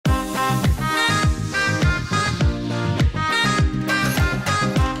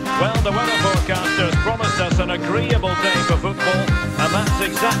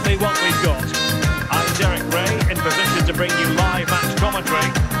exactly what we've got. I'm Derek Ray, in position to bring you live match commentary,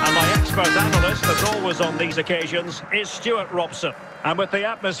 and my expert analyst, as always on these occasions, is Stuart Robson. And with the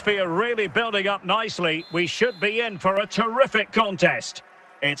atmosphere really building up nicely, we should be in for a terrific contest.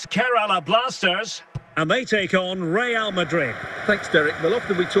 It's Kerala Blasters, and they take on Real Madrid. Thanks, Derek. Well,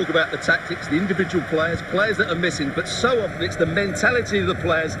 often we talk about the tactics, the individual players that are missing, but so often it's the mentality of the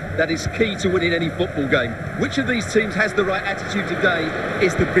players that is key to winning any football game. Which of these teams has the right attitude today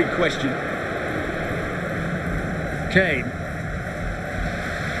is the big question. Kane.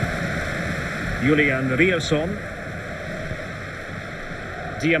 Julian Rierson.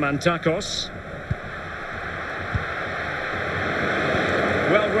 Diamantakos.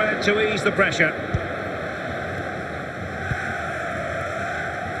 Well read to ease the pressure.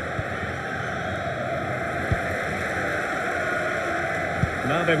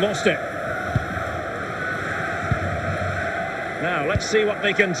 Now they've lost it. Now let's see what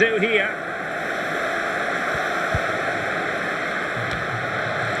they can do here.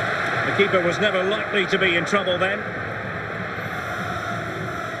 The keeper was never likely to be in trouble then.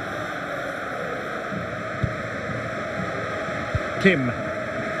 Kim.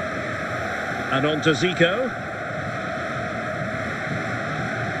 And on to Zico.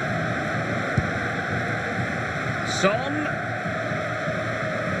 Son.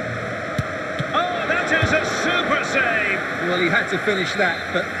 Oh, that is a super save. Well, he had to finish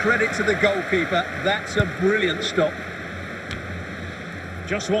that, but credit to the goalkeeper. That's a brilliant stop.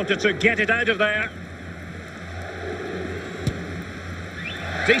 Just wanted to get it out of there.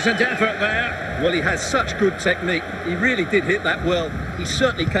 Decent effort there. Well, he has such good technique. He really did hit that well. He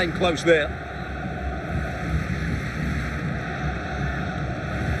certainly came close there.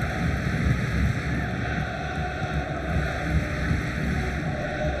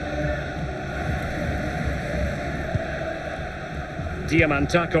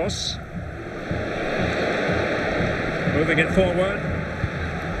 Diamantakos. Moving it forward.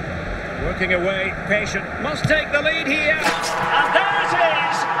 Working away, patient. Must take the lead here. And there it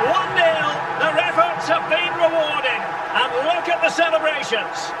is! 1-0. Their efforts have been rewarded. And look at the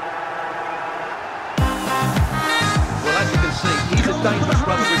celebrations. Well, as you can see, he's a dangerous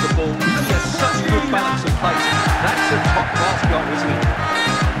runner with the ball. He has such good balance and pace. That's a top-class goal, isn't it?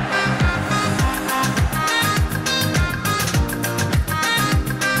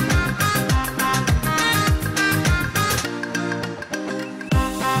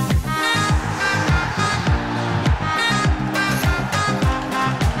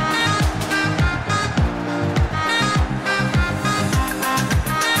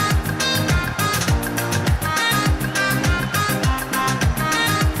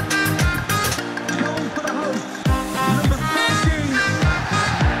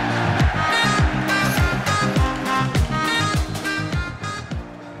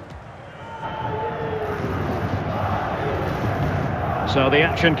 So the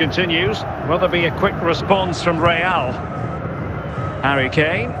action continues. Will there be a quick response from Real? Harry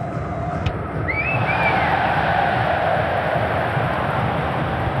Kane.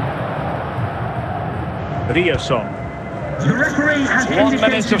 Rierson. The referee has 1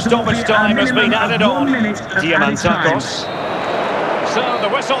 minute of stoppage time has been added on. Diamantakos. So the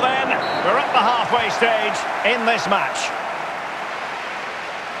whistle then. We're at the halfway stage in this match.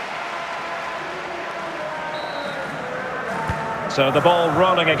 So the ball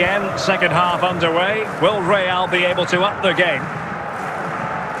rolling again, second half underway. Will Real be able to up the game?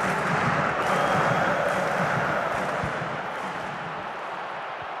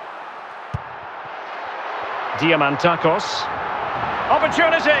 Diamantakos.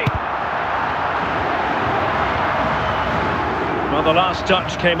 Opportunity! Well, the last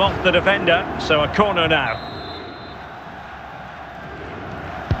touch came off the defender, so a corner now.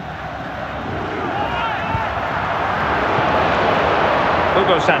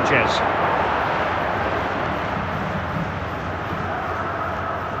 Hugo Sanchez.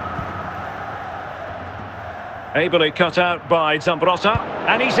 Ably cut out by Zambrotta,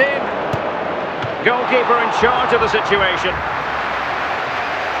 and he's in. Goalkeeper in charge of the situation.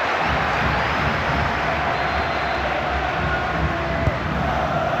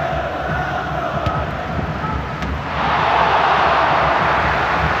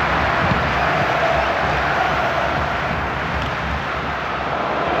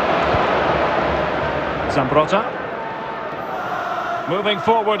 Zambrotta. Moving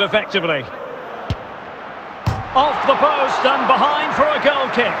forward effectively. Off the post and behind for a goal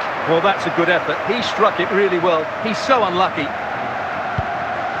kick. Well, that's a good effort. He struck it really well. He's so unlucky.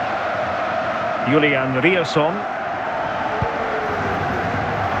 Julian Rierson.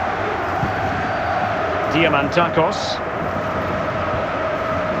 Diamantakos.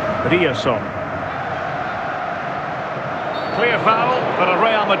 Rierson. Clear foul for a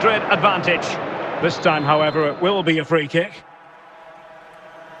Real Madrid advantage. This time, however, it will be a free kick.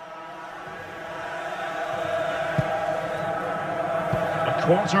 A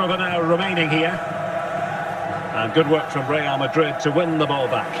quarter of an hour remaining here. And good work from Real Madrid to win the ball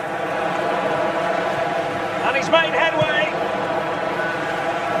back. And he's made headway.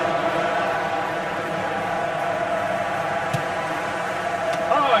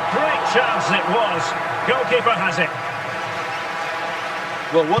 Oh, a great chance it was. Goalkeeper has it.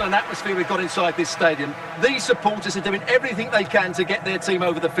 Well, what an atmosphere we've got inside this stadium. These supporters are doing everything they can to get their team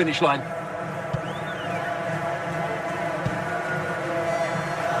over the finish line.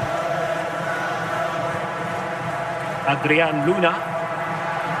 Adrian Luna.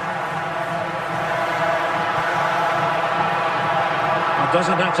 Well,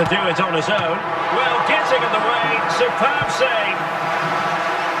 doesn't have to do it on his own. Well, getting in the way. Superb save.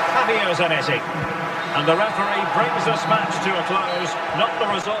 Javier Zanetti. And the referee brings this match to a close. Not the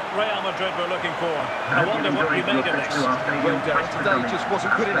result Real Madrid were looking for. I wonder what you made of this. Well, Derek, today just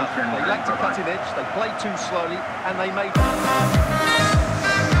wasn't good enough. They lacked a cutting edge, they played too slowly, and they made...